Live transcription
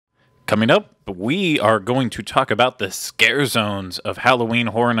Coming up, we are going to talk about the scare zones of Halloween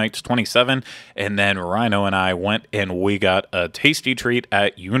Horror Nights 27, and then Ryno and I went and we got a tasty treat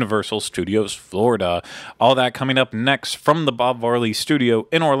at Universal Studios Florida. All that coming up next from the Bob Varley Studio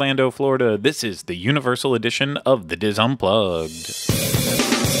in Orlando, Florida. This is the Universal edition of The Diz Unplugged.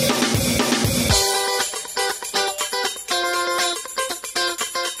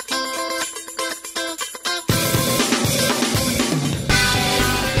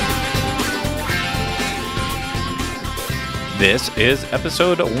 This is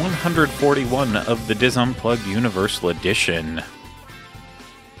episode 141 of the Diz Unplugged Universal Edition.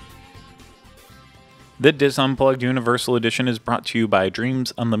 The Diz Unplugged Universal Edition is brought to you by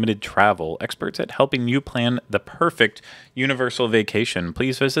Dreams Unlimited Travel, experts at helping you plan the perfect Universal vacation.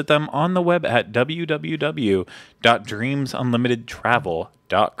 Please visit them on the web at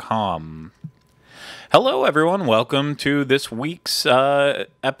www.dreamsunlimitedtravel.com. Hello, everyone. Welcome to this week's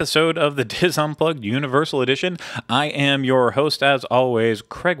episode of the Diz Unplugged Universal Edition. I am your host, as always,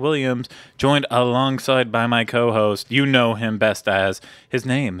 Craig Williams, joined alongside by my co-host. You know him best as his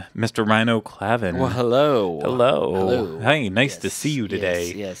name, Mr. Ryno Clavin. Well, hello. Hello. Hey, nice to see you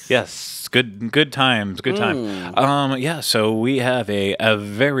today. Yes. Good times. So we have a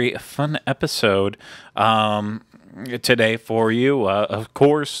very fun episode today for you. Of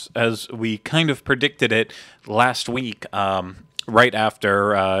course, as we kind of predicted it last week, right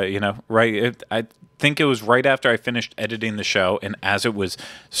after, I think it was right after I finished editing the show, and as it was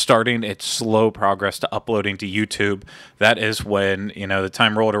starting its slow progress to uploading to YouTube, that is when, the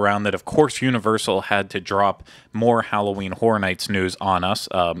time rolled around that, of course, Universal had to drop more Halloween Horror Nights news on us.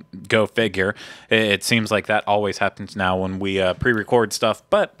 Go figure. It seems like that always happens now when we pre-record stuff,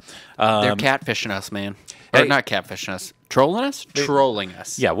 but they're catfishing us, man. Or not catfishing us. Trolling us? Trolling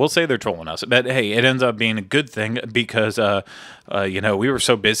us. Yeah, we'll say they're trolling us. But, hey, it ends up being a good thing because, we were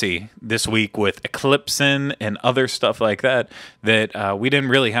so busy this week with Eclipsing and other stuff like that we didn't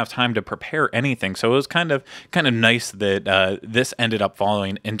really have time to prepare anything. So it was kind of nice that this ended up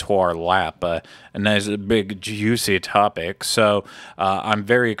falling into our lap. A nice, big, juicy topic. So I'm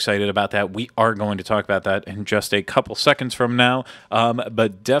very excited about that. We are going to talk about that in just a couple seconds from now.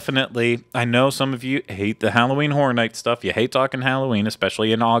 But definitely, I know some of you hate the Halloween Horror Night stuff. You hate talking Halloween,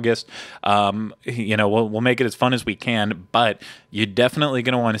 especially in August. We'll make it as fun as we can, but you're definitely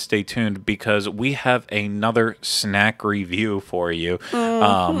going to want to stay tuned because we have another snack review for you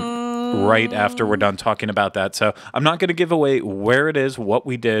right after we're done talking about that. So I'm not going to give away where it is, what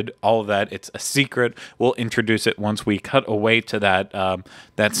we did, all of that. It's a secret. We'll introduce it once we cut away to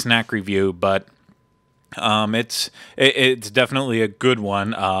that snack review, but it's definitely a good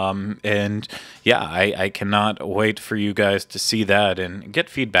one, and yeah, I cannot wait for you guys to see that and get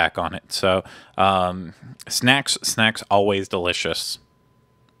feedback on it. So, snacks always delicious,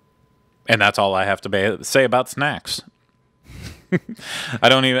 and that's all I have to say about snacks. I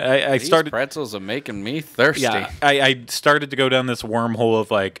don't even. These pretzels are making me thirsty. Yeah, I started to go down this wormhole of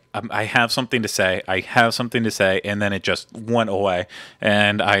I have something to say. And then it just went away,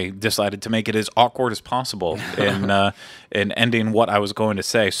 and I decided to make it as awkward as possible in ending what I was going to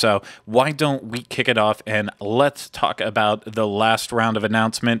say. So why don't we kick it off and let's talk about the last round of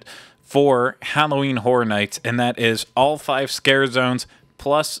announcement for Halloween Horror Nights, and that is all 5 scare zones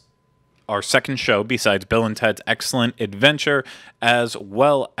plus our second show besides Bill and Ted's Excellent Adventure, as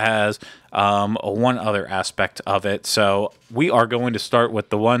well as one other aspect of it. So we are going to start with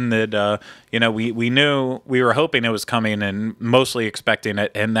the one that, we knew, we were hoping it was coming and mostly expecting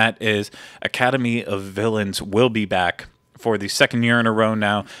it, and that is Academy of Villains will be back for the second year in a row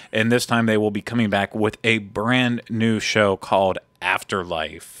now, and this time they will be coming back with a brand new show called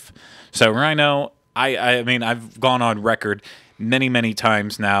Afterlife. So Ryno, I mean, I've gone on record many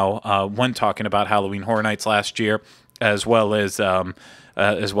times now when talking about Halloween Horror Nights last year, as well as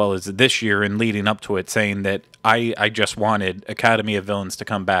this year and leading up to it, saying that I just wanted Academy of Villains to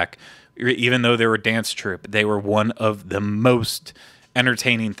come back. Even though they were a dance troupe, they were one of the most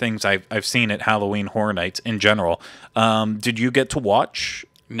entertaining things I've seen at Halloween Horror Nights in general. Did you get to watch?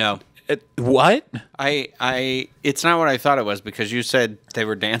 No. What? It's not what I thought it was, because you said they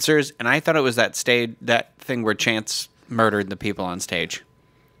were dancers, and I thought it was that thing where Chance murdered the people on stage.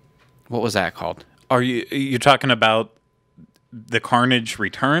 What was that called? Are you talking about The Carnage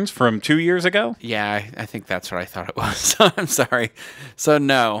Returns from 2 years ago? Yeah, I think that's what I thought it was. I'm sorry. So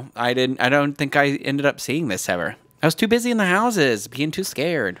no, I didn't. I don't think I ended up seeing this ever. I was too busy in the houses, being too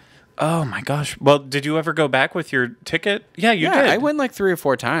scared. Oh my gosh. Well, did you ever go back with your ticket? Yeah, you did. I went like 3 or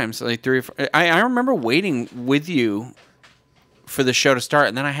 4 times. Like 3 or 4. I remember waiting with you for the show to start,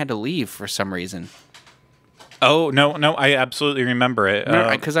 and then I had to leave for some reason. Oh, no, I absolutely remember it.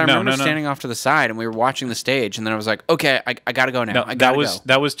 Because I no, remember no, no. standing off to the side and we were watching the stage, and then I was like, okay, I gotta go now. No, I gotta go.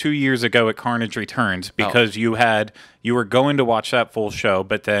 that was 2 years ago at Carnage Returns, because you were going to watch that full show,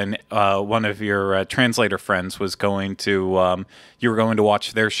 but then one of your translator friends was going to you were going to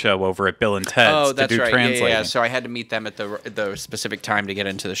watch their show over at Bill and Ted's Oh, to that's do right. translating. Yeah. So I had to meet them at the specific time to get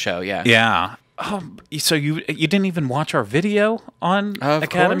into the show. Yeah. Yeah. Oh, so you didn't even watch our video on Of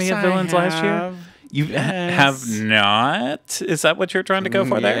Academy course of Villains I last year? have. You Yes. have not? Is that what you're trying to go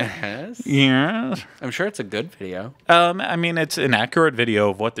for there? Yes. Yeah. I'm sure it's a good video. I mean, it's an accurate video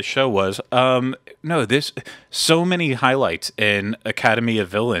of what the show was. No, so many highlights in Academy of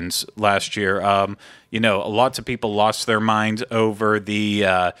Villains last year. Lots of people lost their minds over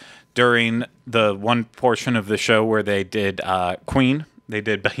the during the one portion of the show where they did Queen. They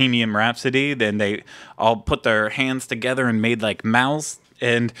did Bohemian Rhapsody. Then they all put their hands together and made like mouths.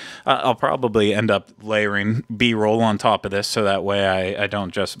 And I'll probably end up layering B-roll on top of this, so that way I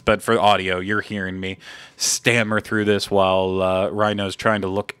don't just... But for audio, you're hearing me stammer through this while Ryno's trying to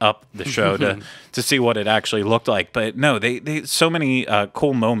look up the show to see what it actually looked like. But no, they so many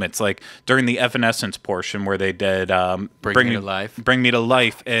cool moments, like during the Evanescence portion where they did... Bring Me to Life. Bring Me to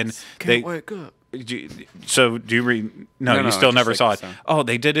Life. And Can't wake up. So do you read? No, No, you still I just never like saw the it. song. Oh,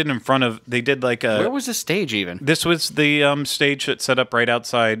 they did it in front of. They did like a. Where was the stage even? This was the stage that's set up right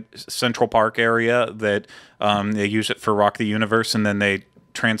outside Central Park area that they use it for Rock the Universe, and then they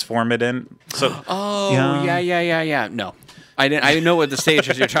transform it in. So Oh, yeah. No. I didn't know what the stage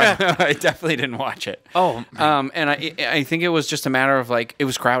is you're talking about. I definitely didn't watch it. Oh. And I think it was just a matter of like it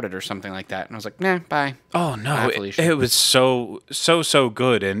was crowded or something like that, and I was like, nah, bye. Oh no, Bye, it Felicia. was so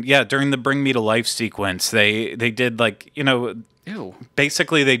good. And yeah, during the Bring Me to Life sequence, they did like, Ew.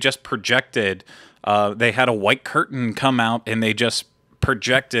 basically they just projected. They had a white curtain come out, and they just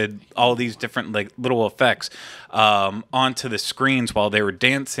projected all these different like little effects onto the screens while they were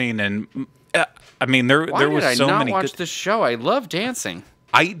dancing. And I mean, there Why was did so I not many. watch this show? I love dancing.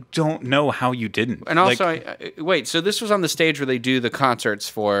 I don't know how you didn't. And also, Like, wait. So this was on the stage where they do the concerts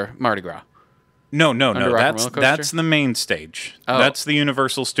for Mardi Gras. no. Rock and Roller Coaster? That's the main stage. Oh. That's the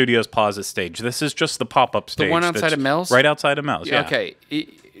Universal Studios Plaza stage. This is just the pop-up stage. one outside that's of Mel's? Right outside of Mel's. Yeah. Okay.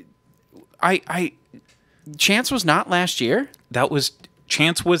 Chance was not last year.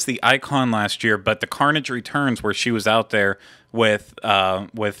 Chance was the icon last year, but the Carnage Returns, where she was out there with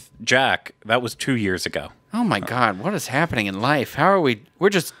Jack, that was 2 years ago. Oh my God! What is happening in life? How are we? We're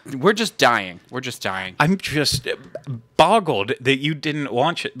just dying. We're just dying. I'm just boggled that you didn't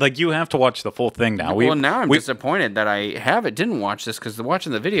watch it. Like, you have to watch the full thing now. Well, now I'm disappointed that I didn't watch this, because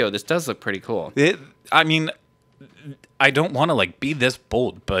watching the video, this does look pretty cool. I mean, I don't want to like be this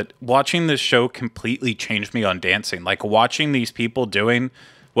bold, but watching this show completely changed me on dancing. Like, watching these people doing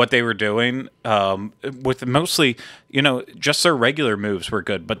what they were doing, with mostly, just their regular moves were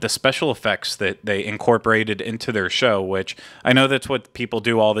good, but the special effects that they incorporated into their show, which I know that's what people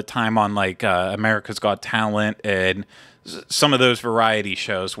do all the time on like America's Got Talent and some of those variety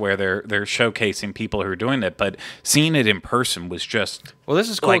shows where they're showcasing people who are doing it, but seeing it in person was just Well, this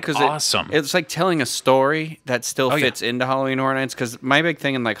is cool like because awesome. It's like telling a story that still yeah. fits into Halloween Horror Nights. Because my big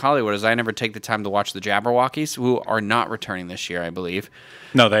thing in like Hollywood is I never take the time to watch the Jabberwockies, who are not returning this year, I believe.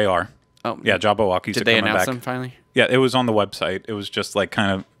 No, they are. Oh, Yeah, Jabberwockies did are they coming announce back. them finally? Yeah, it was on the website. It was just like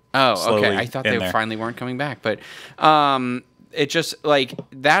kind of Oh, slowly okay. I thought in they there. finally weren't coming back, but it just like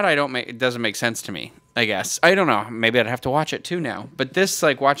that. It doesn't make sense to me. I guess I don't know. Maybe I'd have to watch it too now. But this,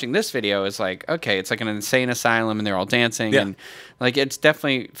 like watching this video, is like okay. It's like an insane asylum, and they're all dancing, Yeah. and like it's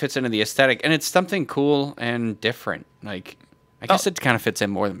definitely fits into the aesthetic, and it's something cool and different. Like I guess it kind of fits in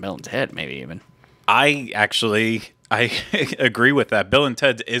more than Bill and Ted, maybe even. I agree with that. Bill and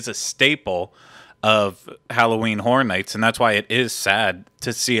Ted is a staple of Halloween Horror Nights, and that's why it is sad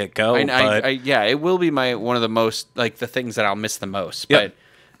to see it go. Yeah, it will be one of the most like the things that I'll miss the most. Yeah. But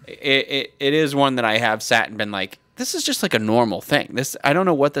it is one that I have sat and been like, this is just like a normal thing. I don't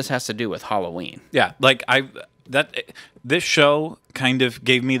know what this has to do with Halloween. Yeah, like this show kind of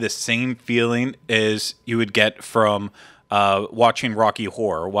gave me the same feeling as you would get from watching Rocky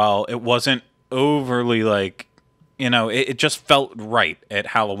Horror. While it wasn't overly like, it just felt right at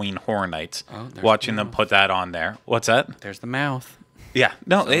Halloween Horror Nights. Watching them put that on there. What's that? There's the mouth. Yeah,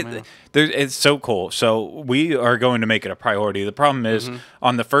 no, it's so cool. So we are going to make it a priority. The problem is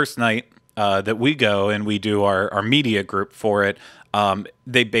on the first night that we go and we do our media group for it,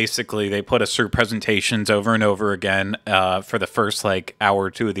 they put us through presentations over and over again for the first like hour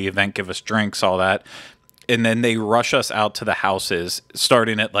or two of the event, give us drinks, all that. And then they rush us out to the houses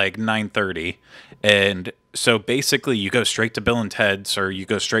starting at like 9:30. And So basically, you go straight to Bill and Ted's, or you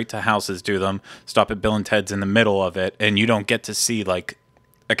go straight to houses, do them, stop at Bill and Ted's in the middle of it, and you don't get to see like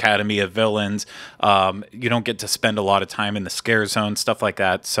Academy of Villains. You don't get to spend a lot of time in the scare zone, stuff like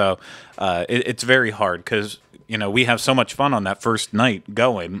that. So it's very hard because we have so much fun on that first night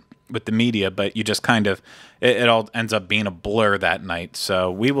going with the media, but you just kind of it all ends up being a blur that night.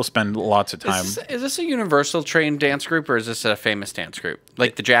 So we will spend lots of time. Is this a Universal trained dance group, or is this a famous dance group?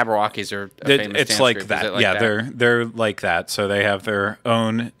 Like the Jabberwockies are a famous it's dance like group. that. Is it like yeah, that? they're like that. So they have their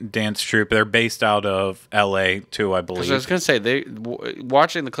own dance troupe. They're based out of L.A. too, I believe. I was gonna say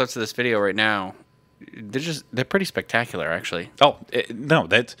watching the clips of this video right now, they're pretty spectacular, actually. Oh no,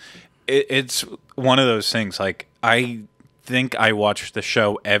 it's one of those things. Like I think I watched the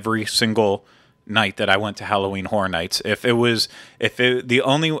show every single night that I went to Halloween Horror Nights. I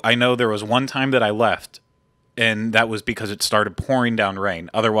know there was one time that I left, and that was because it started pouring down rain.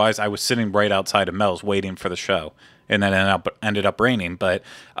 Otherwise, I was sitting right outside of Mel's waiting for the show, and then it ended up raining. But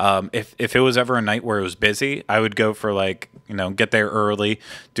if it was ever a night where it was busy, I would go for get there early,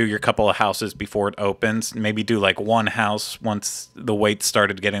 do your couple of houses before it opens, maybe do like one house once the wait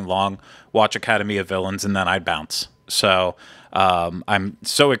started getting long, watch Academy of Villains, and then I'd bounce. So I'm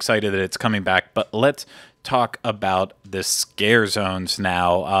so excited that it's coming back. But let's talk about the scare zones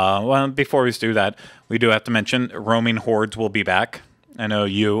now. Well, before we do that, we do have to mention Roaming Hordes will be back. I know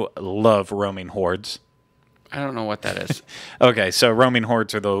you love Roaming Hordes. I don't know what that is. Okay, so roaming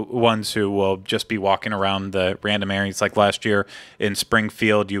hordes are the ones who will just be walking around the random areas. Like last year in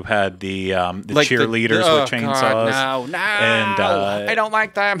Springfield, you had the cheerleaders with chainsaws. God, no, and I don't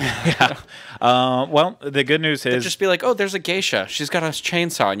like them. Yeah. Well, the good news is just be like, oh, there's a geisha. She's got a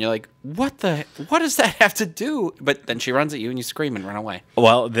chainsaw, and you're like, what does that have to do? But then she runs at you, and you scream and run away.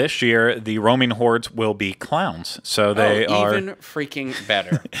 Well, this year the roaming hordes will be clowns, so they are even freaking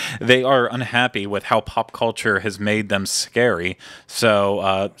better. They are unhappy with how pop culture has made them scary.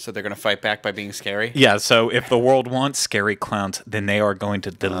 So they're going to fight back by being scary? Yeah, so if the world wants scary clowns, then they are going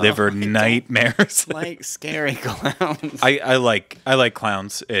to deliver nightmares. Like scary clowns. I like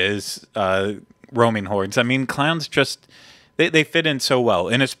clowns as roaming hordes. I mean, clowns just they fit in so well,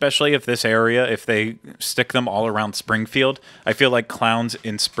 and especially if this area, if they stick them all around Springfield, I feel like clowns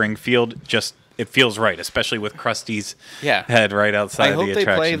in Springfield it feels right, especially with Krusty's head right outside of the attraction.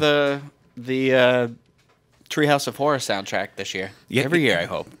 I hope they play the Treehouse of Horror soundtrack this year. Yeah, every year, I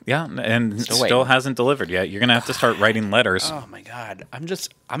hope. Yeah, and still hasn't delivered yet. You're gonna have to start writing letters. Oh my God,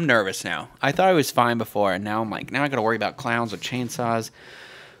 I'm nervous now. I thought I was fine before, and now I'm like, now I got to worry about clowns with chainsaws.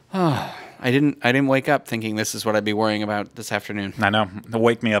 Oh, I didn't wake up thinking this is what I'd be worrying about this afternoon. I know. It'll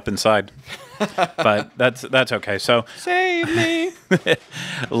wake me up inside. But that's okay. So save me.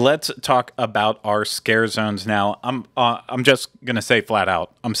 Let's talk about our scare zones now. I'm just gonna say flat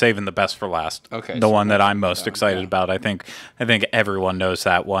out, I'm saving the best for last. Okay. The one that I'm most excited about. I think everyone knows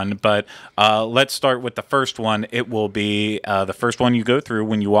that one. But let's start with the first one. It will be the first one you go through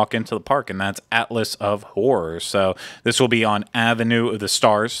when you walk into the park, and that's Atlas of Horror. So this will be on Avenue of the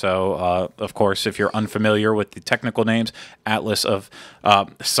Stars. So of course, if you're unfamiliar with the technical names, Avenue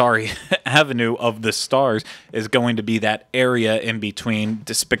of the Stars is going to be that area in between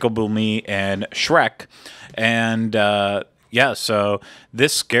Despicable Me and Shrek. And so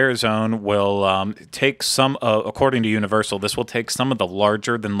this scare zone will take some, according to Universal, this will take some of the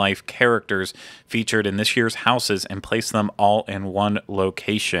larger-than-life characters featured in this year's houses and place them all in one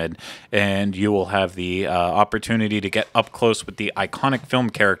location. And you will have the opportunity to get up close with the iconic film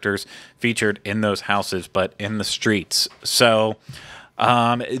characters featured in those houses, but in the streets. So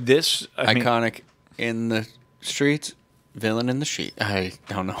iconic in the streets, villain in the sheet. I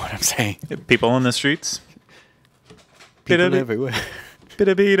don't know what I'm saying. People in the streets. People everywhere.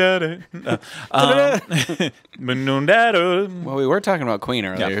 Well, we were talking about Queen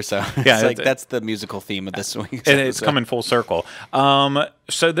earlier, so that's the musical theme of this week. It's coming full circle.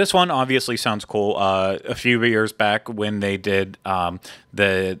 So this one obviously sounds cool. A few years back when they did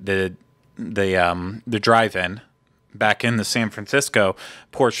the drive-in back in the San Francisco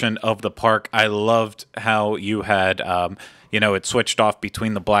portion of the park, I loved how you had it switched off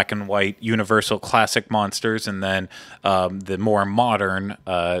between the black and white Universal classic monsters, and then the more modern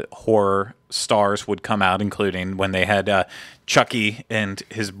horror stars would come out, including when they had Chucky and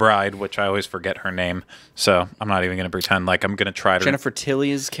his bride, which I always forget her name, so I'm not even going to pretend like I'm going to try to... Jennifer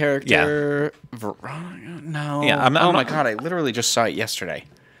Tilly's character? Yeah. Veronica? No. Yeah, my God, I literally just saw it yesterday.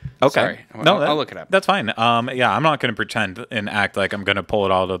 Okay. Sorry. I'll look it up. That's fine. I'm not going to pretend and act like I'm going to pull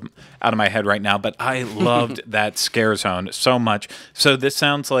it all out of my head right now, but I loved that scare zone so much. So this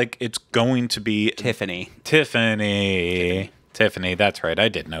sounds like it's going to be... Tiffany. Tiffany, that's right. I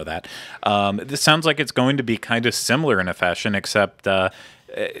did know that. This sounds like it's going to be kind of similar in a fashion, except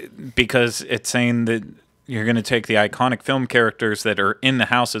because it's saying that you're going to take the iconic film characters that are in the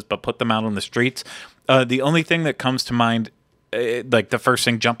houses but put them out on the streets. The only thing that comes to mind, like the first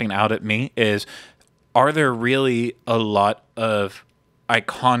thing jumping out at me, is are there really a lot of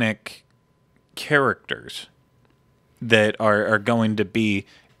iconic characters that are going to be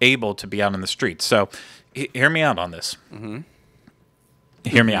able to be out on the streets? So hear me out on this. Mm-hmm.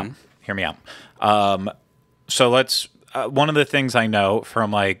 Hear me out. Hear me out. So let's. One of the things I know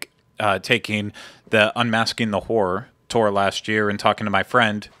from taking the Unmasking the Horror tour last year and talking to my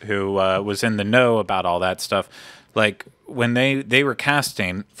friend who was in the know about all that stuff, like when they were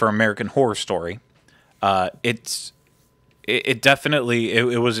casting for American Horror Story, it definitely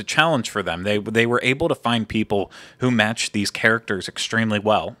it was a challenge for them. They were able to find people who matched these characters extremely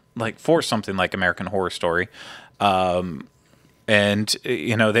well, like for something like American Horror Story. And,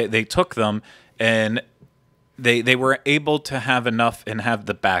 they took them and they were able to have enough and have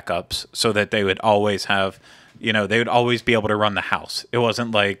the backups so that they would always have, they would always be able to run the house. It wasn't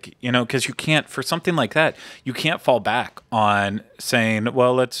like, because you can't, for something like that, you can't fall back on saying,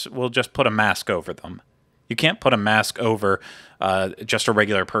 well, we'll just put a mask over them. You can't put a mask over just a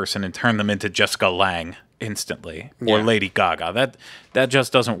regular person and turn them into Jessica Lange instantly or Lady Gaga. That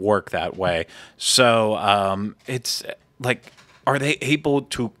just doesn't work that way. So it's like, are they able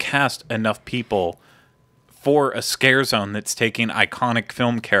to cast enough people for a scare zone that's taking iconic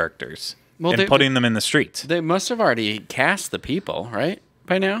film characters and putting them in the streets? They must have already cast the people, right?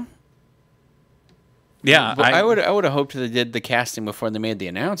 By now? Yeah. I would have hoped they did the casting before they made the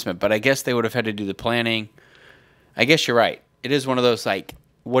announcement, but I guess they would have had to do the planning. I guess you're right. It is one of those, like,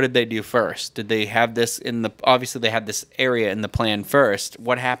 what did they do first? Did they have this obviously they had this area in the plan first.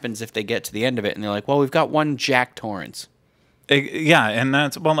 What happens if they get to the end of it and they're like, well, we've got one Jack Torrance? Yeah, and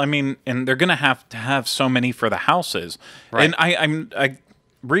that's, well, I mean, and they're going to have so many for the houses. Right. And I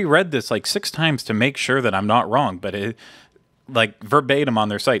reread this like 6 times to make sure that I'm not wrong, but like verbatim on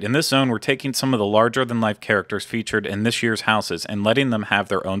their site. In this zone, we're taking some of the larger-than-life characters featured in this year's houses and letting them have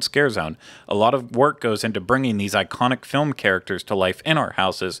their own scare zone. A lot of work goes into bringing these iconic film characters to life in our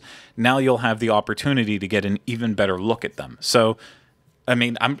houses. Now you'll have the opportunity to get an even better look at them. So, I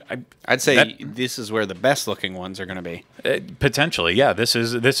mean, I'd say this is where the best-looking ones are going to be. Potentially, yeah. This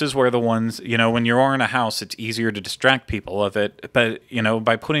is where the ones, when you're in a house, it's easier to distract people of it. But,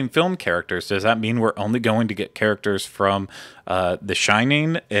 by putting film characters, does that mean we're only going to get characters from The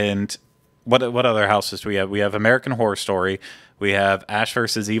Shining? And what other houses do we have? We have American Horror Story. We have Ash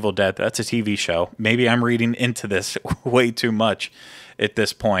vs. Evil Dead. That's a TV show. Maybe I'm reading into this way too much at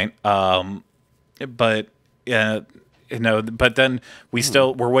this point. But then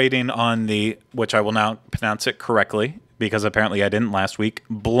we're waiting on which I will now pronounce it correctly because apparently I didn't last week,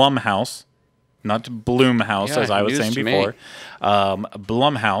 Blumhouse, not Bloomhouse, as I was saying before.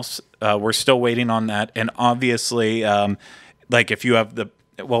 Blumhouse, we're still waiting on that. And obviously, if you have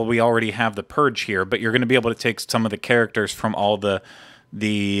we already have The Purge here, but you're going to be able to take some of the characters from all the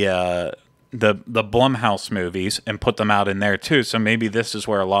Blumhouse movies and put them out in there too. So maybe this is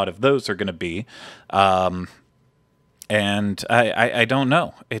where a lot of those are going to be. And I don't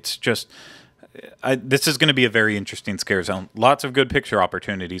know. It's just this is going to be a very interesting scare zone. Lots of good picture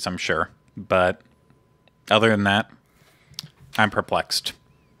opportunities, I'm sure. But other than that, I'm perplexed.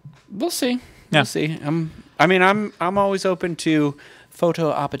 We'll see. Yeah. We'll see. I'm always open to photo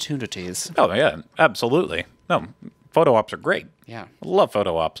opportunities. Oh yeah, absolutely. No, photo ops are great. Yeah. I love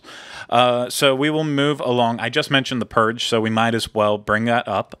photo ops. So we will move along. I just mentioned The Purge, so we might as well bring that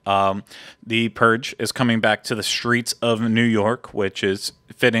up. The Purge is coming back to the streets of New York, which is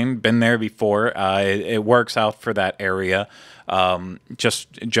fitting. Been there before. It works out for that area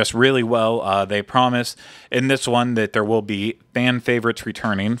just really well. They promise in this one that there will be fan favorites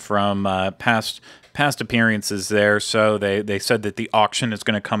returning from past appearances there. So they said that the auction is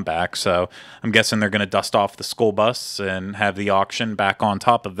going to come back. So I'm guessing they're going to dust off the school bus and have the auction back on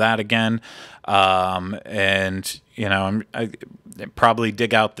top of that again. And I probably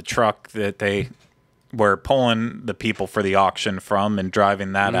dig out the truck that they were pulling the people for the auction from and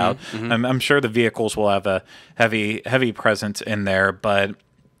driving that out. Mm-hmm. I'm sure the vehicles will have a heavy presence in there. But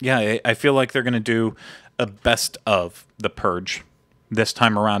yeah, I feel like they're going to do a best of The Purge this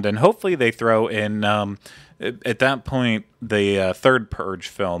time around, and hopefully they throw in at that point the third Purge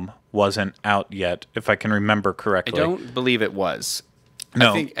film wasn't out yet, if I can remember correctly. I don't believe it was.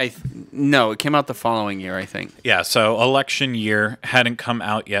 No. No, it came out the following year, I think. Yeah, so election year hadn't come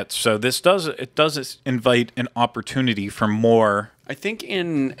out yet. So this does invite an opportunity for more I think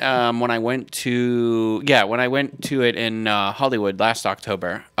in when I went to it in Hollywood last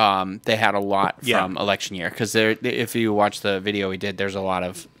October, they had a lot from election year because if you watch the video we did, there's a lot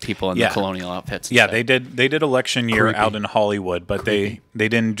of people in the colonial outfits. And stuff. They did election year out in Hollywood, but they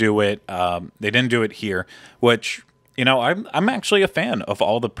didn't do it. They didn't do it here, which I'm actually a fan of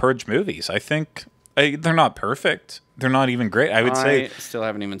all the Purge movies. I think they're not perfect. They're not even great. I would say still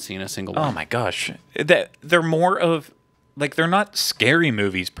haven't even seen a single one. Oh my gosh, they're more of. Like, they're not scary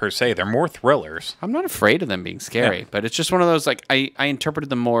movies per se. They're more thrillers. I'm not afraid of them being scary, but it's just one of those, like, I interpreted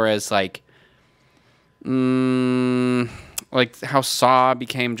them more as, like how Saw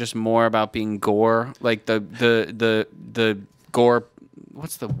became just more about being gore. Like, the gore,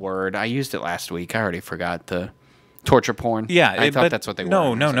 what's the word? I used it last week. I already forgot. The torture porn. Yeah. I thought that's what they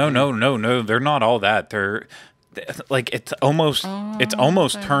were. No. They're not all that. They're, like, it's almost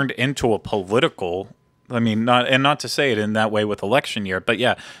turned into a political... I mean, not to say it in that way with election year, but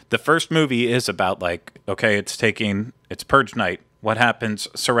yeah, the first movie is about like, okay, it's Purge night. What happens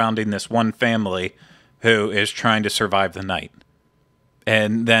surrounding this one family who is trying to survive the night?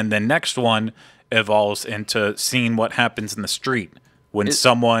 And then the next one evolves into seeing what happens in the street when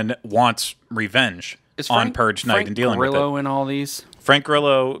someone wants revenge on Purge night and dealing with it. Frank Grillo in all these? Frank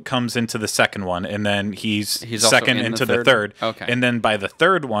Grillo comes into the second one, and then he's second into the third. Okay. And then by the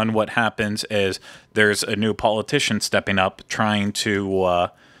third one, what happens is there's a new politician stepping up, trying to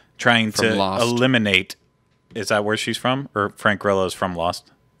eliminate. Is that where she's from, or Frank Grillo's from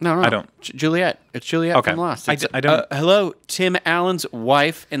Lost? No, I don't. Juliet. It's Juliet from Lost. I don't. Hello, Tim Allen's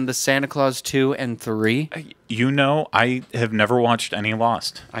wife in the Santa Claus 2 and 3. I have never watched any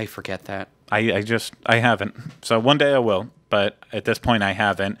Lost. I forget that. I haven't. So one day I will. But at this point, I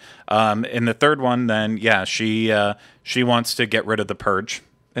haven't. In the third one, then, she wants to get rid of the Purge,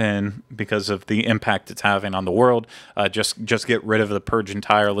 and because of the impact it's having on the world, just get rid of the Purge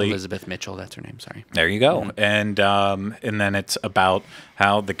entirely. Elizabeth Mitchell, that's her name. Sorry. There you go. Mm-hmm. And then it's about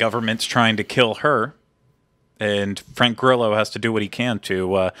how the government's trying to kill her, and Frank Grillo has to do what he can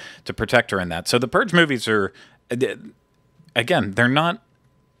to protect her in that. So the Purge movies are, again, they're not.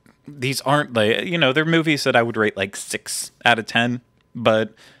 These aren't like, they're movies that I would rate like 6 out of 10,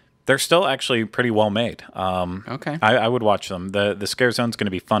 but they're still actually pretty well made. Okay. I would watch them. The Scare Zone's going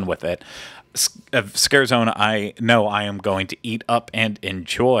to be fun with it. Scare Zone, I know I am going to eat up and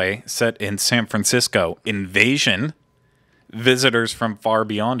enjoy, set in San Francisco. Invasion. Visitors from far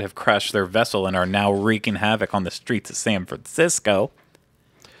beyond have crashed their vessel and are now wreaking havoc on the streets of San Francisco.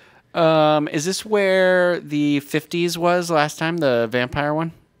 Is this where the 50s was last time, the vampire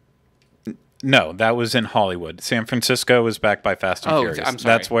one? No, that was in Hollywood. San Francisco was backed by Fast and Furious. I'm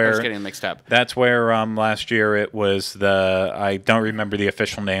sorry. That's where, I was getting mixed up. That's where last year it was I don't remember the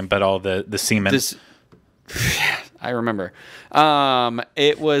official name, but all the seamen. I remember.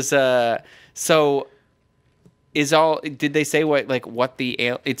 It was so. Did they say what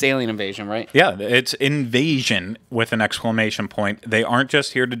it's alien invasion, right? Yeah, it's invasion with an exclamation point. They aren't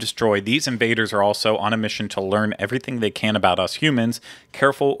just here to destroy. These invaders are also on a mission to learn everything they can about us humans.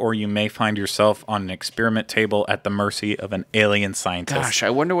 Careful, or you may find yourself on an experiment table at the mercy of an alien scientist. Gosh, I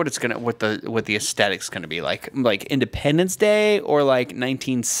wonder what the aesthetic's gonna be like Independence Day or like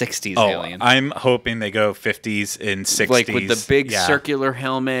 1960s aliens. I'm hoping they go 50s and 60s, like with the big circular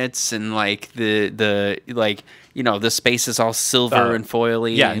helmets and like the the space is all silver and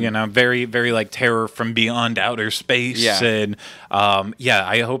foily. Yeah, very, very like Terror from Beyond Outer Space. Yeah. And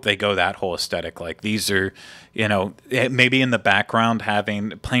I hope they go that whole aesthetic. Like these are, maybe in the background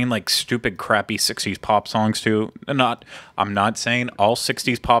playing like stupid, crappy 60s pop songs too. I'm not saying all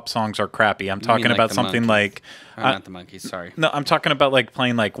 60s pop songs are crappy. I'm talking about something like... not the Monkees, sorry. No, I'm talking about like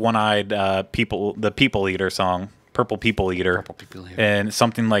playing like One-Eyed People, the People Eater song, Purple People Eater. And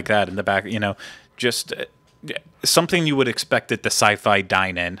something like that in the back, just... something you would expect at the sci-fi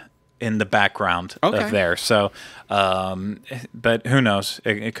dine-in in the background of there. So, but who knows?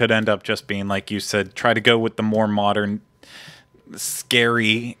 It could end up just being, like you said, try to go with the more modern,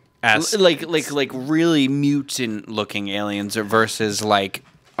 scary like really mutant-looking aliens versus like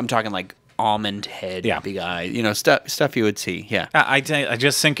I'm talking like almond head, big eye, stuff you would see. Yeah, I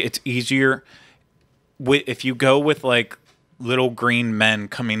just think it's easier if you go with like little green men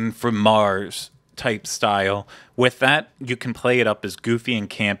coming from Mars type style. With that, you can play it up as goofy and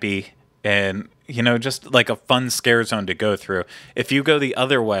campy and just like a fun scare zone to go through. If you go the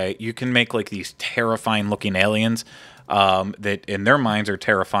other way, you can make like these terrifying looking aliens that in their minds are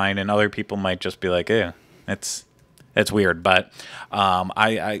terrifying, and other people might just be like, it's weird. But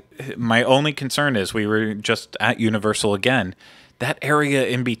my only concern is, we were just at Universal again, that area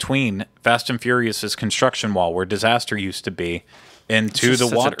in between Fast and Furious's construction wall where Disaster used to be into the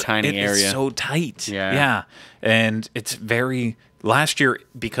such a water. tiny It is area. so tight. Yeah. Yeah. And it's very last year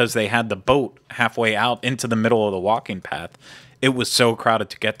because they had the boat halfway out into the middle of the walking path. It was so crowded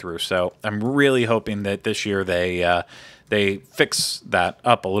to get through. So I'm really hoping that this year they fix that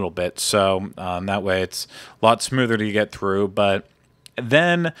up a little bit. So that way it's a lot smoother to get through. But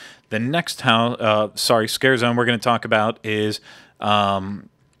then the next scare zone we're going to talk about is the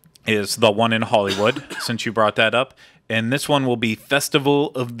one in Hollywood, since you brought that up. And this one will be Festival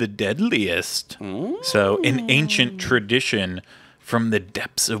of the Deadliest. So an ancient tradition from the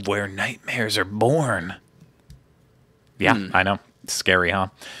depths of where nightmares are born. Yeah, I know. Scary, huh?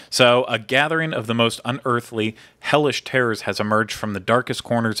 So, a gathering of the most unearthly, hellish terrors has emerged from the darkest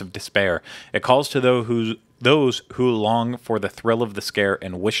corners of despair. It calls to those who long for the thrill of the scare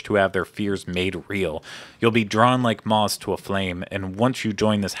and wish to have their fears made real. You'll be drawn like moths to a flame, and once you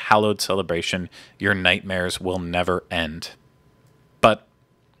join this hallowed celebration, your nightmares will never end. But,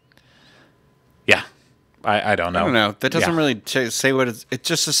 yeah, I don't know. I don't know. That doesn't really say what it's. It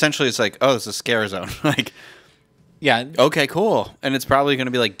just essentially is like, oh, it's a scare zone. Like, yeah. okay, cool. And it's probably going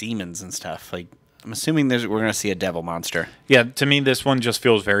to be like demons and stuff. Like, I'm assuming we're going to see a devil monster. Yeah, to me, this one just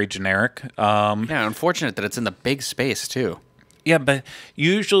feels very generic. Yeah, unfortunate that it's in the big space, too. Yeah, but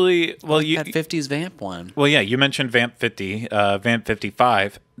usually, well, That 50s Vamp one. Well, yeah, you mentioned Vamp 50, Vamp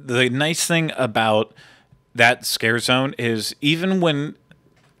 55. The nice thing about that scare zone is even when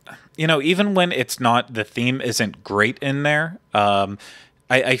it's not, the theme isn't great in there,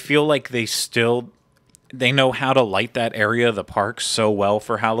 I feel like they know how to light that area of the park so well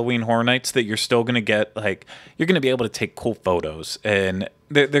for Halloween Horror Nights that you're still going to get, like, you're going to be able to take cool photos, and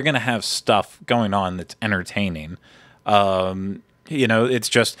they're going to have stuff going on that's entertaining. It's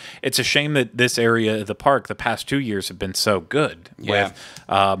a shame that this area of the park, the past 2 years have been so good. Yeah.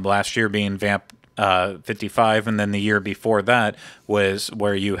 With last year being Vamp 55, and then the year before that was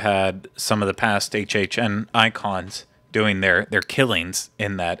where you had some of the past HHN icons doing their killings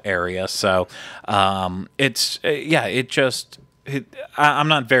in that area. So I'm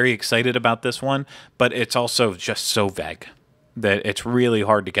not very excited about this one, but it's also just so vague that it's really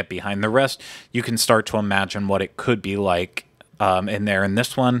hard to get behind. The rest, you can start to imagine what it could be like in there. And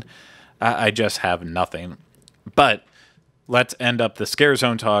this one, I just have nothing. But let's end up the scare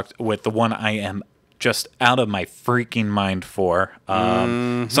zone talk with the one I am just out of my freaking mind for.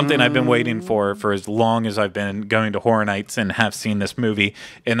 Something I've been waiting for as long as I've been going to Horror Nights and have seen this movie,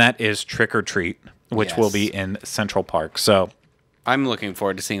 and that is Trick or Treat, which will be in Central Park. So I'm looking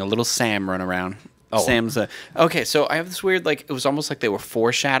forward to seeing a little Sam run around. Oh. Sam's okay. So I have this weird, like, it was almost like they were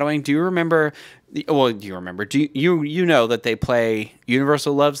foreshadowing. Do you remember? Do you remember? Do you know that they play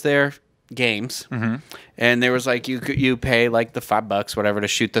Universal loves their games, and there was like you pay like the $5 whatever to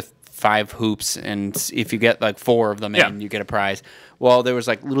shoot the 5 hoops, and if you get like 4 of them in, you get a prize. Well, there was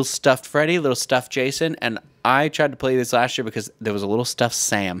like little stuffed Freddy, little stuffed Jason, and I tried to play this last year because there was a little stuffed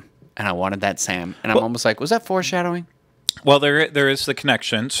Sam, and I wanted that Sam, and I'm almost like, was that foreshadowing? Well, there is the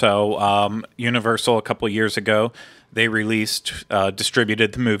connection. So Universal a couple years ago, they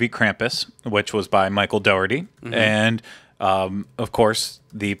distributed the movie Krampus, which was by Michael Dougherty, and of course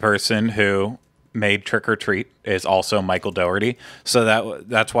the person who made Trick or Treat is also Michael Dougherty. So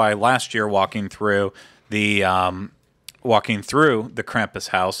that's why last year walking through the Krampus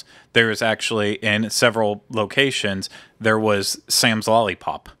house, there was actually in several locations there was Sam's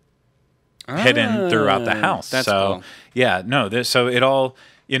Lollipop hidden throughout the house. That's so cool. Yeah, no, so it all,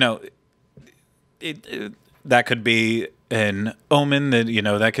 that could be an omen,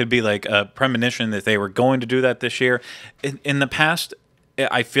 that could be like a premonition that they were going to do that this year. In the past,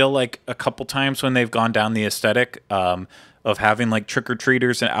 I feel like a couple times when they've gone down the aesthetic of having like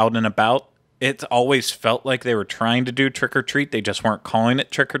trick-or-treaters out and about, it's always felt like they were trying to do trick-or-treat. They just weren't calling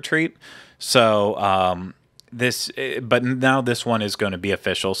it trick-or-treat. So but now this one is going to be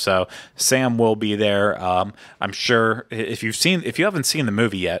official. So Sam will be there. I'm sure if you haven't seen the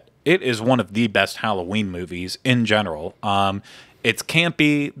movie yet, it is one of the best Halloween movies in general. It's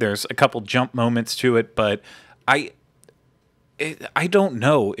campy. There's a couple jump moments to it, but I don't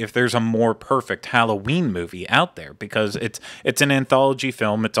know if there's a more perfect Halloween movie out there because it's an anthology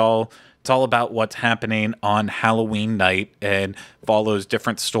film. It's all about what's happening on Halloween night and follows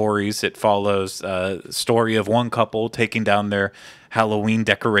different stories. It follows a story of one couple taking down their Halloween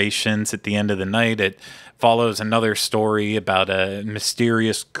decorations at the end of the night. It follows another story about a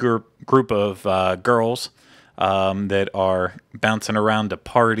mysterious group of girls that are bouncing around to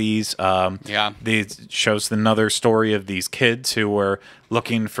parties. It shows another story of these kids who were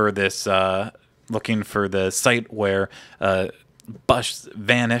looking for the site where Bush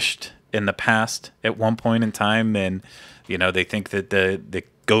vanished, in the past at one point in time, and they think that the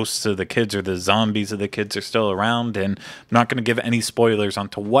ghosts of the kids or the zombies of the kids are still around. And I'm not going to give any spoilers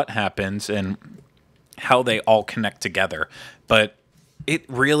onto what happens and how they all connect together, but it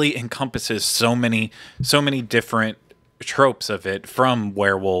really encompasses so many different tropes of it, from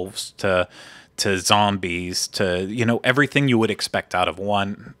werewolves to zombies to everything you would expect out of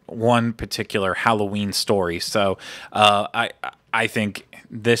one particular Halloween story. So I think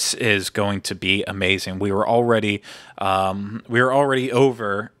this is going to be amazing. We were already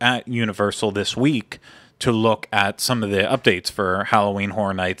over at Universal this week to look at some of the updates for Halloween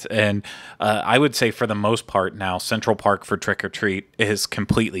Horror Nights, and I would say for the most part now, Central Park for Trick or Treat is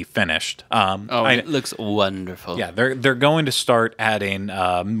completely finished. It looks wonderful. Yeah, they're going to start adding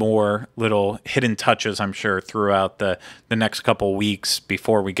more little hidden touches, I'm sure, throughout the next couple weeks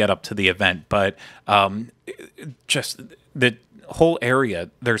before we get up to the event. But just the whole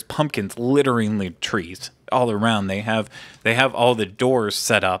area, there's pumpkins littering the trees all around. They have all the doors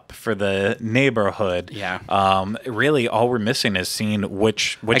set up for the neighborhood. Yeah. Really, all we're missing is seeing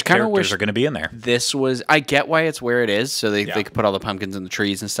which characters are going to be in there. I get why it's where it is, so they could put all the pumpkins in the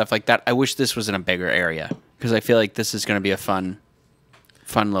trees and stuff like that. I wish this was in a bigger area, because I feel like this is going to be a fun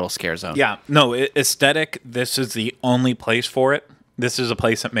little scare zone. Yeah. No, aesthetic, this is the only place for it. This is a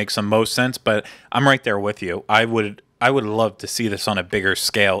place that makes the most sense, but I'm right there with you. I would love to see this on a bigger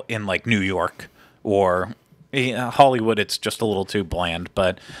scale in like New York or Hollywood. It's just a little too bland,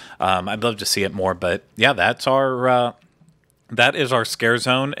 but I'd love to see it more. But yeah, that is our scare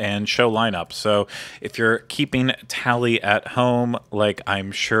zone and show lineup. So if you're keeping tally at home, like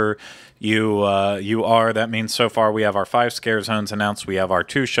I'm sure you are, that means so far we have our 5 scare zones announced. We have our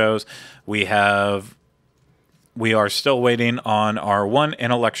 2 shows. We are still waiting on our 1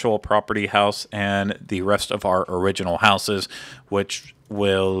 intellectual property house and the rest of our original houses, which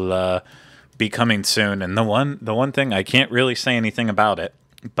will be coming soon. And the one thing, I can't really say anything about it,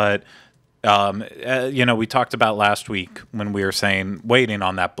 but we talked about last week when we were saying waiting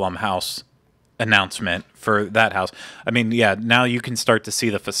on that Blumhouse announcement for that house. I mean, yeah, now you can start to see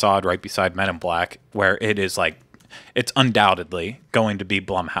the facade right beside Men in Black, where it is like, it's undoubtedly going to be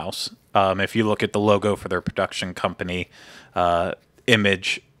Blumhouse. If you look at the logo for their production company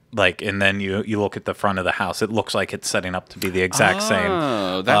image, like, and then you look at the front of the house, it looks like it's setting up to be the exact same.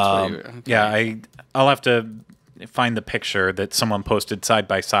 Oh, that's what okay. Yeah, I'll have to find the picture that someone posted side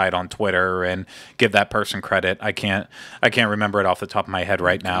by side on Twitter and give that person credit. I can't remember it off the top of my head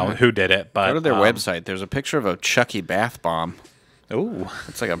right now who did it, but go to their website. There's a picture of a Chucky bath bomb. Oh,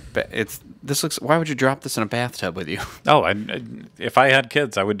 it's like this looks. Why would you drop this in a bathtub with you? Oh, if I had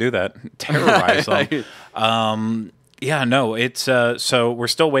kids, I would do that. Terrorize them. Yeah, no, it's so we're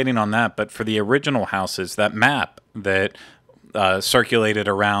still waiting on that. But for the original houses, that map that circulated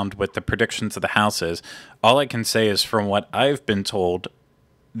around with the predictions of the houses, all I can say is from what I've been told,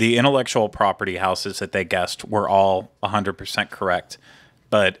 the intellectual property houses that they guessed were all 100% correct.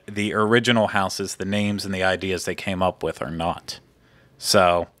 But the original houses, the names and the ideas they came up with are not.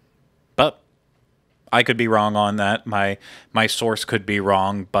 So, but I could be wrong on that. My source could be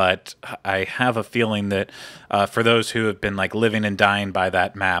wrong, but I have a feeling that for those who have been like living and dying by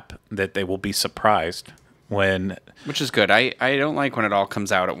that map, that they will be surprised when. Which is good. I don't like when it all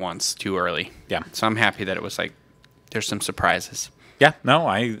comes out at once too early. Yeah. So I'm happy that it was like there's some surprises. Yeah, no,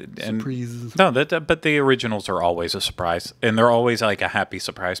 surprises. No, but the originals are always a surprise, and they're always like a happy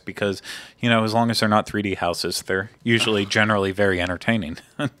surprise because as long as they're not 3D houses, they're usually generally very entertaining.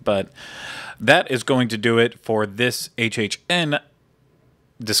 But that is going to do it for this HHN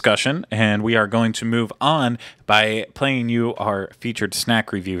discussion, and we are going to move on by playing you our featured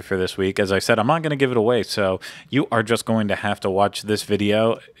snack review for this week. As I said, I'm not going to give it away, so you are just going to have to watch this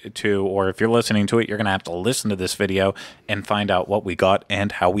video or if you're listening to it, you're going to have to listen to this video and find out what we got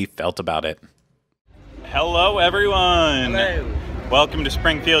and how we felt about it. Hello, everyone. Hello. Welcome to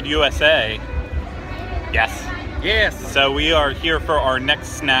Springfield, USA. Yes. Yes. So we are here for our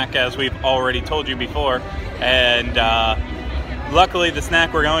next snack, as we've already told you before, and luckily, the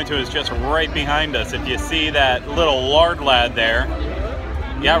snack we're going to is just right behind us. If you see that little lard lad there,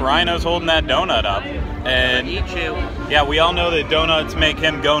 yeah, Ryno's holding that donut up. And yeah, we all know that donuts make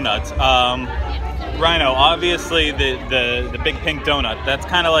him go nuts. Ryno, obviously the big pink donut, that's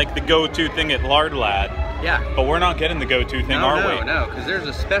kind of like the go-to thing at Lard Lad. Yeah. But we're not getting the go-to thing, are we? No, because there's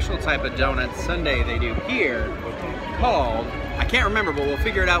a special type of donut sundae they do here called, I can't remember, but we'll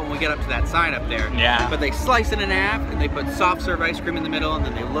figure it out when we get up to that sign up there. Yeah. But they slice it in half, and they put soft serve ice cream in the middle, and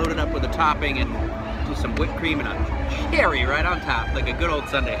then they load it up with a topping and do some whipped cream and a cherry right on top, like a good old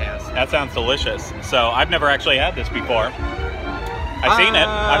sundae has. That sounds delicious. So I've never actually had this before. I've seen it.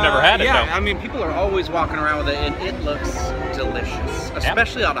 I've never had it, Yeah, though. I mean, people are always walking around with it, and it looks delicious,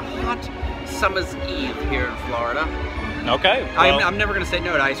 especially on a hot summer's eve here in Florida. Okay. Well, I'm never going to say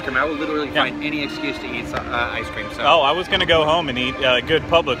no to ice cream. I will literally find any excuse to eat ice cream. So. oh, I was going to go home and eat good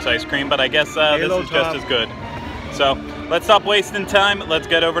Publix ice cream, but I guess this is just as good. So let's stop wasting time. Let's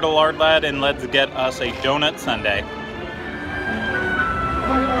get over to Lard Lad and let's get us a donut sundae.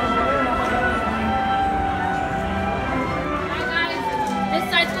 This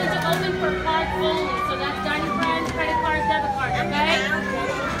site's going to open for cards only, so that's dining friends, credit cards, debit cards, okay?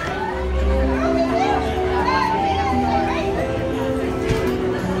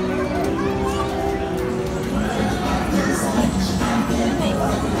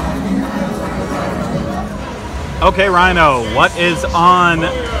 Okay, Ryno, what is on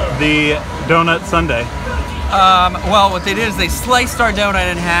the donut sundae? Well, what they did is they sliced our donut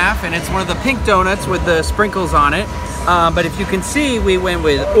in half, and it's one of the pink donuts with the sprinkles on it. But if you can see, we went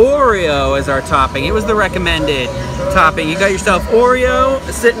with Oreo as our topping. It was the recommended topping. You got yourself Oreo,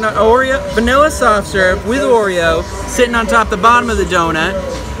 vanilla soft serve with Oreo sitting on top the bottom of the donut.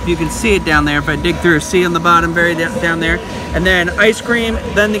 You can see it down there. If I dig through, see on the bottom, very down there. And then ice cream.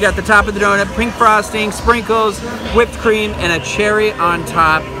 Then they got the top of the donut, pink frosting, sprinkles, whipped cream, and a cherry on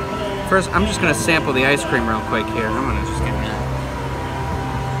top. First, I'm just gonna sample the ice cream real quick here. I'm gonna just get that.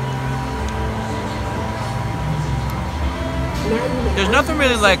 There's nothing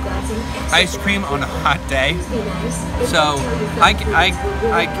really like ice cream on a hot day, so I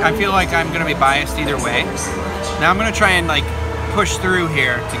feel like I'm gonna be biased either way. Now I'm gonna try and like push through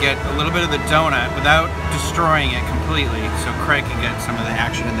here to get a little bit of the donut without destroying it completely, so Craig can get some of the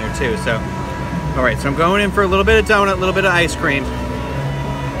action in there too. So, all right, so I'm going in for a little bit of donut, a little bit of ice cream,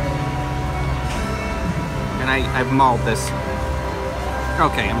 and I've mauled this.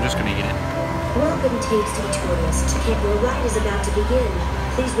 Okay, I'm just gonna eat it. Welcome, tasty tourists. Your ride is about to begin.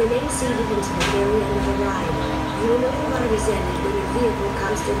 Please remain seated until the very end of the ride. You will know the ride is ended when your vehicle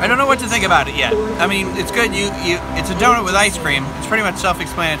comes to... I don't know what to think about it yet. I mean, it's good. It's a donut with ice cream. It's pretty much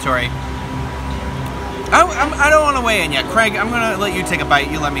self-explanatory. I don't want to weigh in yet. Craig, I'm gonna let you take a bite.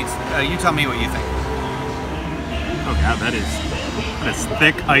 You tell me what you think. Oh god, that is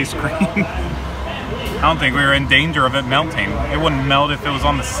thick ice cream. I don't think we were in danger of it melting. It wouldn't melt if it was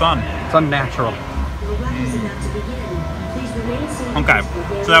on the sun. It's unnatural. Okay,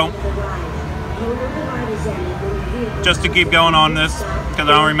 so just to keep going on this, because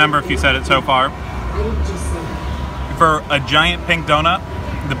I don't remember if you said it so far, for a giant pink donut,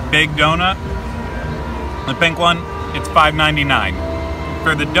 the big donut, the pink one, it's $5.99.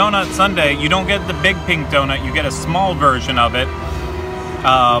 For the donut sundae, you don't get the big pink donut, you get a small version of it.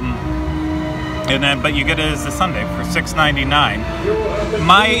 But you get it as a sundae for $6.99.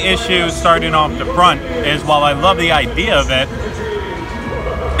 My issue starting off the front is while I love the idea of it,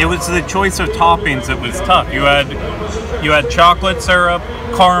 it was the choice of toppings that was tough. You had chocolate syrup,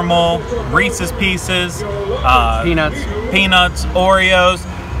 caramel, Reese's Pieces, peanuts, Oreos.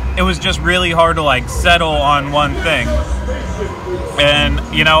 It was just really hard to like settle on one thing. And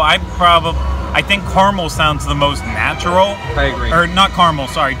you know, I think caramel sounds the most natural. I agree. Or not caramel,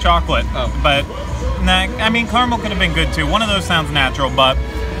 sorry, chocolate. Oh. But nah, I mean, caramel could have been good too. One of those sounds natural, but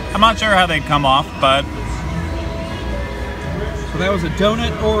I'm not sure how they'd come off. But So that was a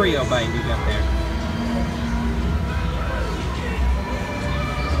donut Oreo bite we got there.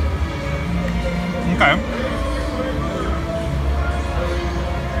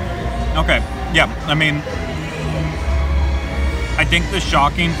 Okay, yeah, I mean, I think the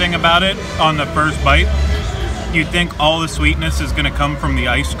shocking thing about it on the first bite, you think all the sweetness is going to come from the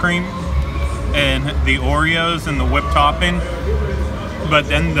ice cream and the Oreos and the whipped topping, but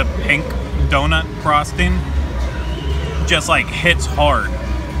then the pink donut frosting just like hits hard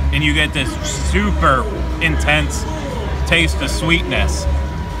and you get this super intense taste of sweetness.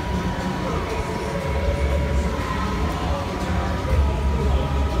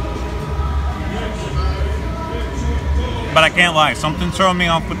 But I can't lie, something's throwing me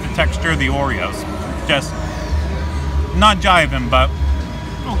off with the texture of the Oreos. Just not jiving, but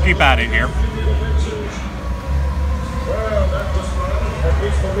we'll keep at it here.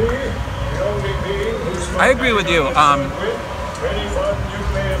 I agree with you.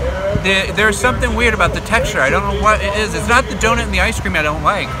 There's something weird about the texture. I don't know what it is. It's not the donut and the ice cream I don't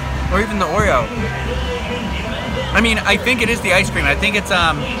like, or even the Oreo. I mean, I think it is the ice cream. I think it's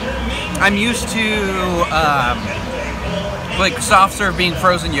I'm used to like soft serve being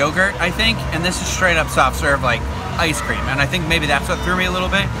frozen yogurt, I think, and this is straight up soft serve like ice cream, and I think maybe that's what threw me a little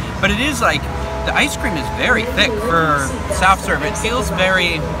bit. But it is like the ice cream is very thick for soft serve. It feels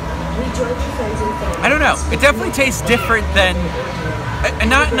very Rejoin your friends and family. I don't know. It definitely tastes different than,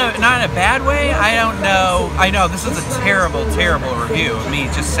 not in a bad way. I don't know. I know this is a terrible, terrible review of me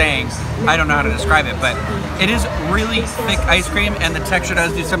just saying. I don't know how to describe it, but it is really thick ice cream, and the texture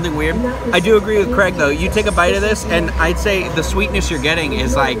does do something weird. I do agree with Craig though. You take a bite of this, and I'd say the sweetness you're getting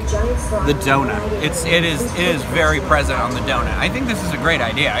is like the donut. It is very present on the donut. I think this is a great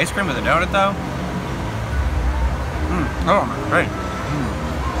idea. Ice cream with a donut though. Oh, great.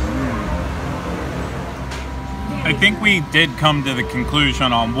 I think we did come to the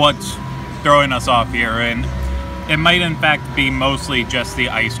conclusion on what's throwing us off here, and it might in fact be mostly just the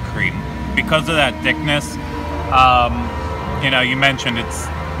ice cream. Because of that thickness, you know, you mentioned it's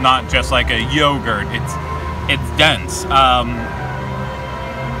not just like a yogurt, it's dense.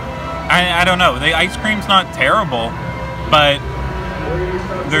 I don't know, the ice cream's not terrible, but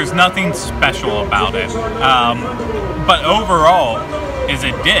there's nothing special about it. But overall, is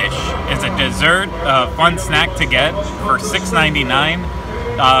a dish, is a dessert, a fun snack to get for $6.99.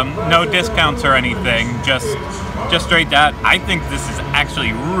 No discounts or anything, just straight that. I think this is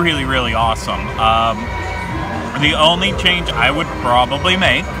actually really, really awesome. The only change I would probably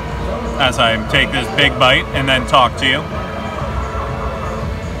make, as I take this big bite and then talk to you,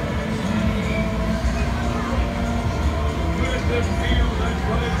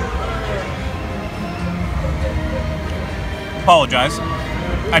 apologize.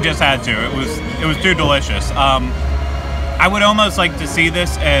 I just had to. It was too delicious. I would almost like to see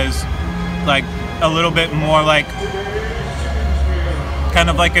this as like a little bit more like kind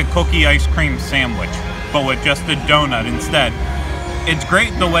of like a cookie ice cream sandwich, but with just a donut instead. It's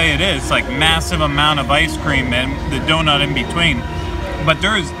great the way it is, like massive amount of ice cream and the donut in between. But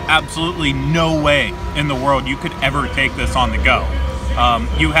there is absolutely no way in the world you could ever take this on the go.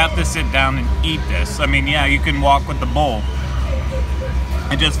 You have to sit down and eat this. I mean, yeah, you can walk with the bowl.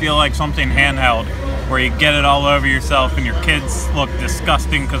 I just feel like something handheld where you get it all over yourself and your kids look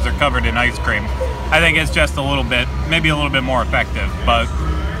disgusting because they're covered in ice cream. I think it's just a little bit, maybe a little bit more effective, but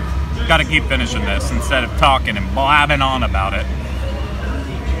gotta keep finishing this instead of talking and blabbing on about it.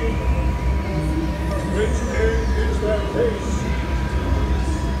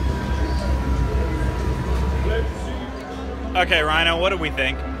 Okay, Ryno, what do we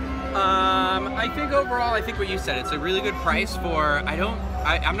think? I think overall, I think what you said, it's a really good price for,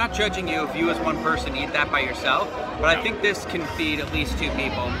 I'm not judging you if you as one person eat that by yourself, but I think this can feed at least 2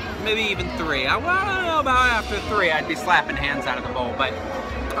 people, maybe even 3. I don't know about after 3, I'd be slapping hands out of the bowl, but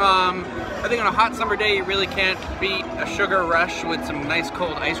I think on a hot summer day, you really can't beat a sugar rush with some nice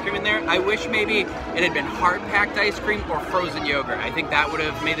cold ice cream in there. I wish maybe it had been hard-packed ice cream or frozen yogurt. I think that would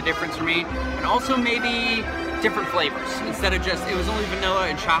have made a difference for me, and also maybe different flavors instead of just, it was only vanilla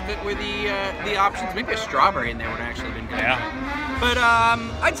and chocolate were the options. Maybe a strawberry in there would have actually been good. Yeah. But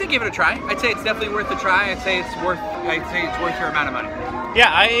I'd say give it a try. I'd say it's definitely worth a try. I'd say it's worth your amount of money.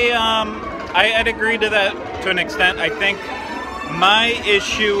 Yeah, I'd agree to that to an extent. I think my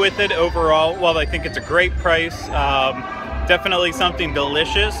issue with it overall, while I think it's a great price, definitely something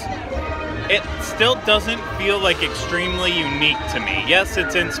delicious, it still doesn't feel like extremely unique to me. Yes,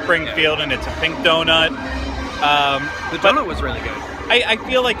 it's in Springfield and it's a pink donut. The donut was really good. I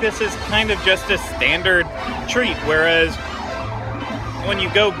feel like this is kind of just a standard treat, whereas when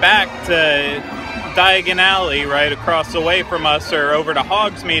you go back to Diagon Alley, right across the way from us, or over to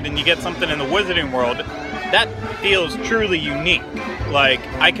Hogsmeade and you get something in the Wizarding World, that feels truly unique. Like,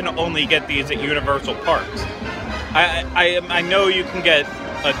 I can only get these at Universal Parks. I know you can get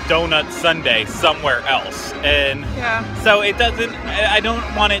a donut sundae somewhere else, and yeah. So it doesn't, I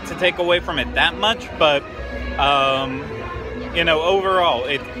don't want it to take away from it that much, but you know, overall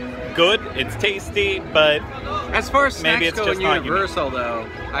it's good, it's tasty, but as far as snacks maybe it's go just in not Universal though,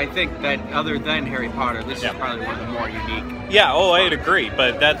 I think that other than Harry Potter, this is probably one of the more unique. Yeah, I'd agree,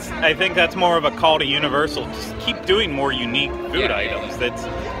 but I think that's more of a call to Universal. Just keep doing more unique food items.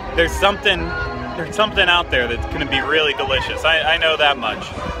 There's something out there that's going to be really delicious. I know that much.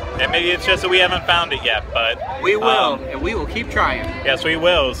 And maybe it's just that we haven't found it yet, but we will, and we will keep trying. Yes, we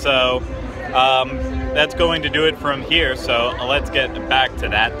will. So that's going to do it from here. So let's get back to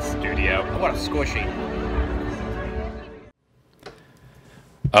that studio. What a squishy.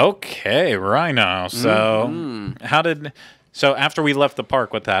 Okay, Ryno. So so after we left the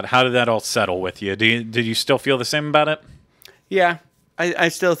park with that, how did that all settle with you? Did you still feel the same about it? Yeah, I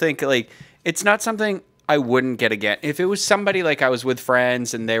still think, like, it's not something I wouldn't get again. If it was somebody, like, I was with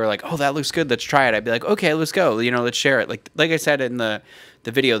friends and they were like, oh, that looks good, let's try it, I'd be like, okay, let's go, you know, let's share it. Like I said in the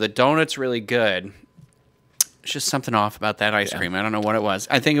video, the donut's really good. It's just something off about that ice cream. I don't know what it was.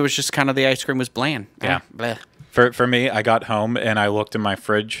 I think it was just kind of the ice cream was bland. Yeah. Bleh. For me, I got home and I looked in my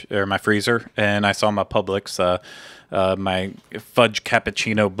fridge or my freezer and I saw my Publix, my fudge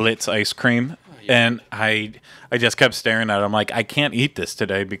cappuccino Blitz ice cream. And I just kept staring at it. I'm like, I can't eat this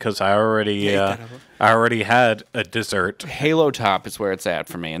today because I already had a dessert. Halo Top is where it's at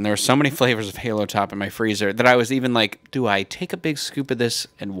for me. And there are so many flavors of Halo Top in my freezer that I was even like, do I take a big scoop of this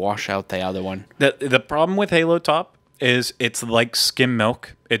and wash out the other one? The problem with Halo Top is it's like skim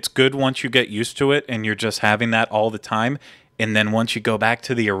milk. It's good once you get used to it and you're just having that all the time. And then once you go back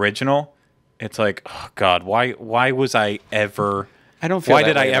to the original, it's like, oh God, why was I ever... I don't feel Why that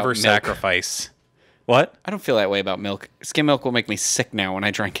did I way about ever milk. sacrifice? What? I don't feel that way about milk. Skim milk will make me sick now when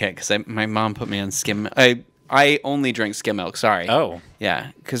I drink it because my mom put me on skim. I only drink skim milk. Sorry. Oh. Yeah,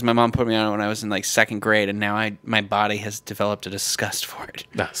 because my mom put me on it when I was in like 2nd grade, and now my body has developed a disgust for it.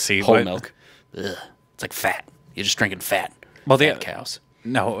 See, whole milk. Ugh. It's like fat. You're just drinking fat. Well, fat cows.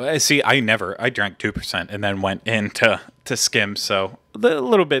 No, see, I drank 2% and then went into skim, so a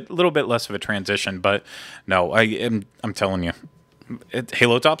little bit less of a transition. But no, I'm telling you,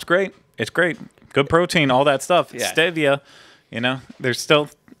 Halo Top's great. It's great. Good protein, all that stuff. Yeah. Stevia, there's still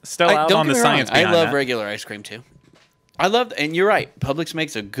out on the science behind I love that. regular ice cream too. And you're right. Publix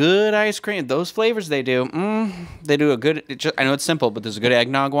makes a good ice cream. Those flavors they do a good. I know it's simple, but there's a good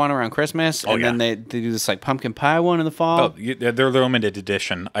eggnog one around Christmas, and then they do this like pumpkin pie one in the fall. Oh, their limited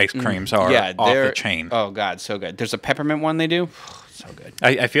edition ice creams are off the chain. Oh God, so good. There's a peppermint one they do. So good.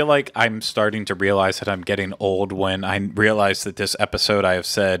 I feel like I'm starting to realize that I'm getting old when I realize that this episode I have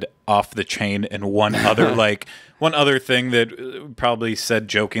said off the chain and one other thing that probably said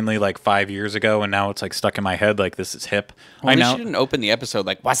jokingly like 5 years ago, and now it's like stuck in my head like this is hip. Well, you didn't open the episode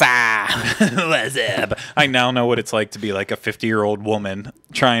like what's up? What's up? I now know what it's like to be like a 50-year-old woman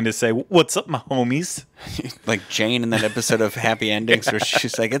trying to say what's up, my homies. Like Jane in that episode of Happy Endings where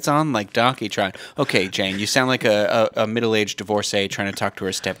she's like, it's on like Donkey Tron. Okay, Jane, you sound like a middle-aged divorcee trying to talk to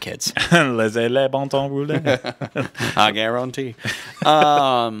her stepkids. Laissez-les bon temps rouler. I guarantee.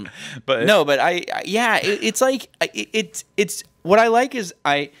 But it's what I like is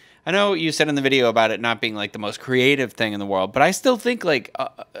I know you said in the video about it not being like the most creative thing in the world, but I still think like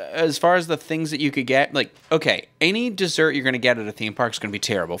as far as the things that you could get, like, okay, any dessert you're going to get at a theme park is going to be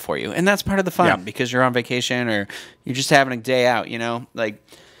terrible for you. And that's part of the fun because you're on vacation or you're just having a day out, like,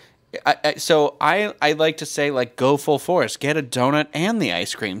 so I like to say like go full force, get a donut and the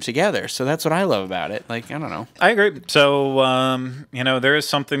ice cream together. So that's what I love about it. Like, I don't know. I agree. So, there is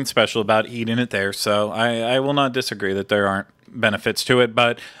something special about eating it there. So I will not disagree that there aren't benefits to it,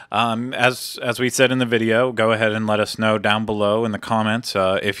 but as we said in the video, go ahead and let us know down below in the comments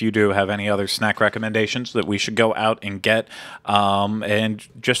if you do have any other snack recommendations that we should go out and get, and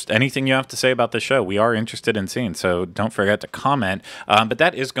just anything you have to say about the show. We are interested in seeing, so don't forget to comment. But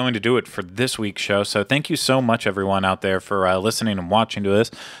that is going to do it for this week's show. So thank you so much, everyone out there, for listening and watching this.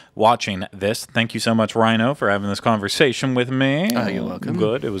 Thank you so much, Ryno, for having this conversation with me. Oh, you're welcome.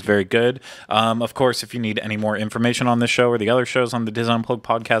 Good. It was very good. Of course, if you need any more information on this show or the other shows on the Diz Unplugged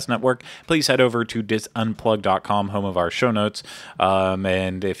Podcast Network, please head over to disunplug.com, home of our show notes.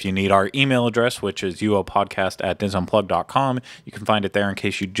 And if you need our email address, which is uopodcast@disunplug.com, you can find it there in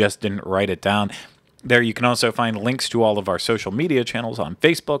case you just didn't write it down. There you can also find links to all of our social media channels on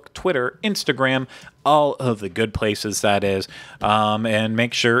Facebook, Twitter, Instagram, all of the good places, that is. And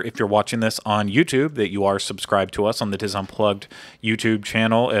make sure, if you're watching this on YouTube, that you are subscribed to us on the Diz Unplugged YouTube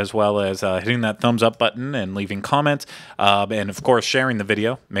channel, as well as hitting that thumbs up button and leaving comments. And, of course, sharing the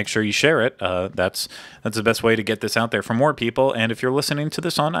video. Make sure you share it. That's the best way to get this out there for more people. And if you're listening to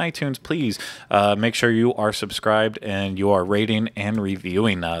this on iTunes, please make sure you are subscribed and you are rating and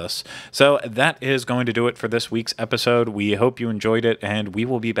reviewing us. So that is going to do it for this week's episode. We hope you enjoyed it, and we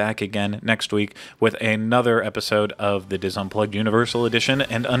will be back again next week with another episode of the Diz Unplugged Universal Edition.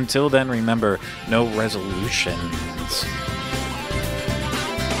 And until then, remember, no resolutions.